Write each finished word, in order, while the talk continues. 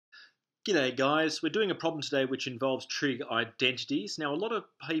G'day guys, we're doing a problem today which involves trig identities. Now a lot of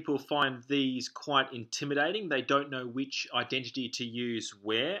people find these quite intimidating. They don't know which identity to use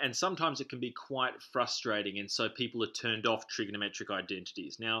where, and sometimes it can be quite frustrating, and so people are turned off trigonometric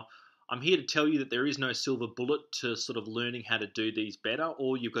identities. Now I'm here to tell you that there is no silver bullet to sort of learning how to do these better.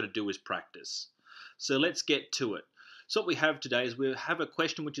 All you've got to do is practice. So let's get to it. So what we have today is we have a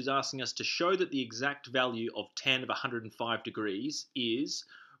question which is asking us to show that the exact value of tan of 105 degrees is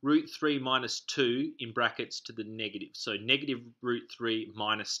root 3 minus 2 in brackets to the negative. So negative root 3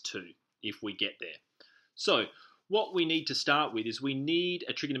 minus 2 if we get there. So what we need to start with is we need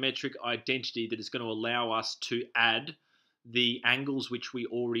a trigonometric identity that is going to allow us to add the angles which we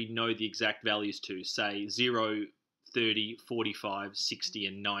already know the exact values to, say 0, 30, 45, 60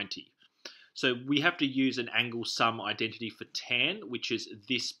 and 90. So we have to use an angle sum identity for tan, which is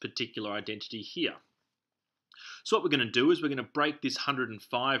this particular identity here. So what we're going to do is we're going to break this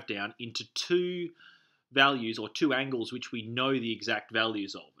 105 down into two values or two angles which we know the exact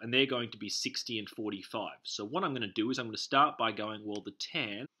values of, and they're going to be 60 and 45. So what I'm going to do is I'm going to start by going, well, the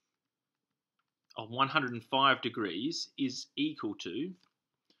tan of 105 degrees is equal to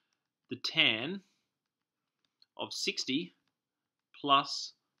the tan of 60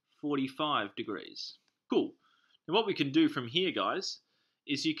 plus 45 degrees. Cool. Now what we can do from here, guys,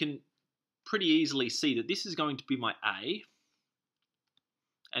 is you can pretty easily see that this is going to be my A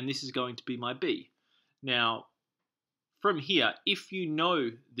and this is going to be my B. Now from here, if you know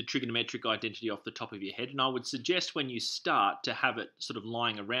the trigonometric identity off the top of your head, and I would suggest when you start to have it sort of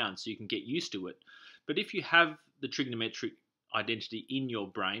lying around so you can get used to it, but if you have the trigonometric identity in your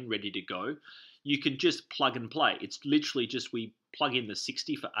brain ready to go, you can just plug and play. It's literally just we plug in the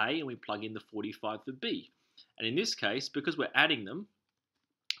 60 for A and we plug in the 45 for B. And in this case, because we're adding them,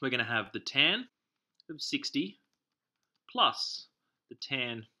 we're going to have the tan of 60 plus the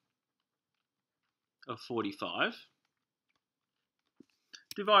tan of 45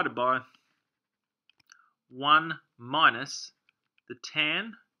 divided by 1 minus the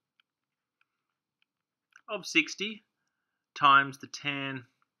tan of 60 times the tan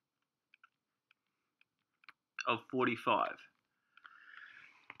of 45.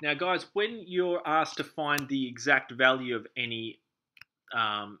 Now guys, when you're asked to find the exact value of any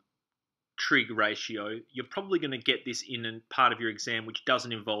trig ratio, you're probably going to get this in a part of your exam which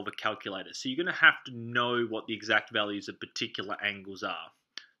doesn't involve a calculator. So you're going to have to know what the exact values of particular angles are.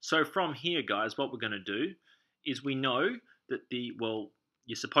 So from here, guys, what we're going to do is we know that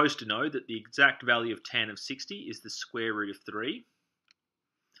you're supposed to know that the exact value of tan of 60 is the square root of 3.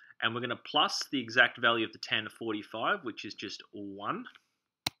 And we're going to plus the exact value of the tan of 45, which is just 1.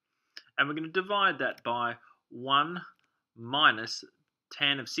 And we're going to divide that by 1 minus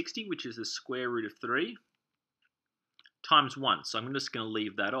tan of 60, which is the square root of 3, times 1. So I'm just going to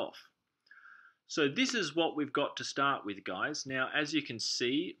leave that off. So this is what we've got to start with, guys. Now, as you can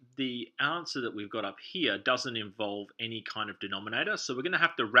see, the answer that we've got up here doesn't involve any kind of denominator. So we're going to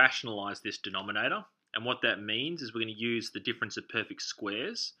have to rationalize this denominator. And what that means is we're going to use the difference of perfect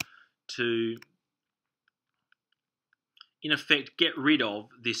squares to, in effect, get rid of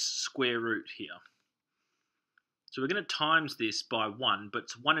this square root here. So we're going to times this by 1, but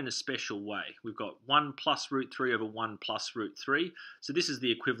it's 1 in a special way. We've got 1 plus root 3 over 1 plus root 3. So this is the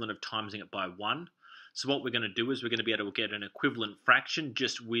equivalent of timesing it by 1. So what we're going to do is we're going to be able to get an equivalent fraction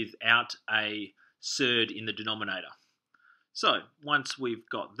just without a surd in the denominator. So once we've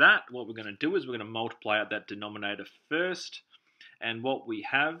got that, what we're going to do is we're going to multiply out that denominator first. And what we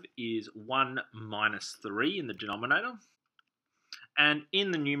have is 1 minus 3 in the denominator. And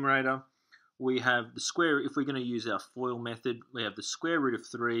in the numerator, we have the square, if we're going to use our FOIL method, we have the square root of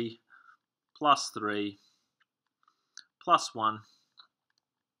 3 plus 3 plus 1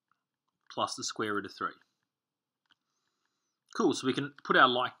 plus the square root of 3. Cool, so we can put our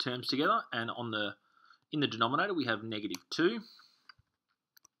like terms together, and in the denominator we have negative 2.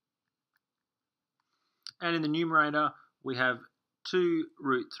 And in the numerator we have 2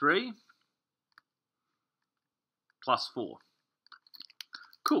 root 3 plus 4.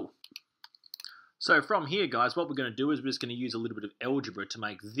 Cool. So from here, guys, what we're going to do is we're just going to use a little bit of algebra to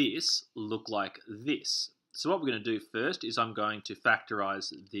make this look like this. So what we're going to do first is I'm going to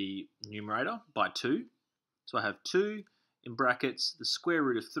factorize the numerator by 2. So I have 2 in brackets, the square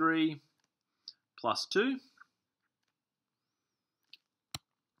root of 3 plus 2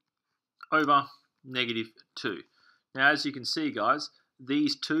 over negative 2. Now, as you can see, guys,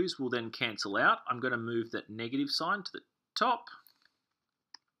 these 2's will then cancel out. I'm going to move that negative sign to the top.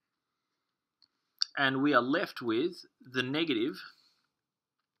 And we are left with the negative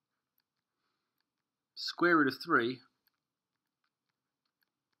square root of 3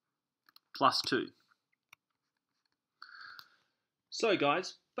 plus 2. So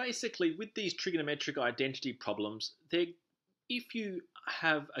guys, basically with these trigonometric identity problems, if you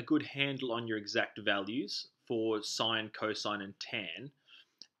have a good handle on your exact values for sine, cosine and tan,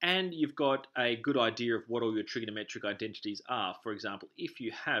 and you've got a good idea of what all your trigonometric identities are, for example, if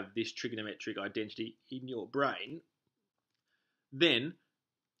you have this trigonometric identity in your brain, then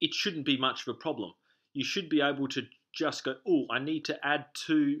it shouldn't be much of a problem. You should be able to just go, oh, I need to add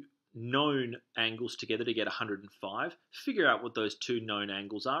two known angles together to get 105, figure out what those two known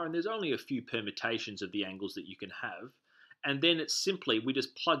angles are, and there's only a few permutations of the angles that you can have, and then it's simply, we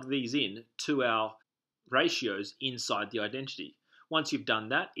just plug these in to our ratios inside the identity. Once you've done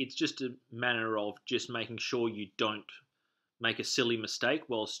that, it's just a matter of just making sure you don't make a silly mistake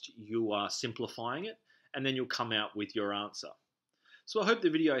whilst you are simplifying it, and then you'll come out with your answer. So I hope the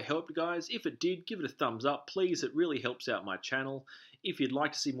video helped, guys. If it did, give it a thumbs up, please. It really helps out my channel. If you'd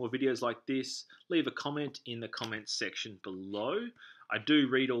like to see more videos like this, leave a comment in the comments section below. I do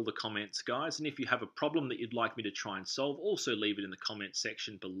read all the comments, guys, and if you have a problem that you'd like me to try and solve, also leave it in the comments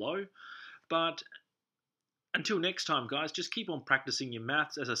section below. But until next time, guys, just keep on practicing your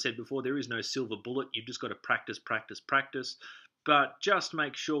maths. As I said before, there is no silver bullet. You've just got to practice, practice, practice. But just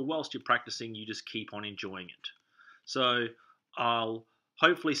make sure whilst you're practicing, you just keep on enjoying it. So I'll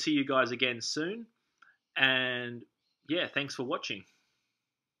hopefully see you guys again soon. And yeah, thanks for watching.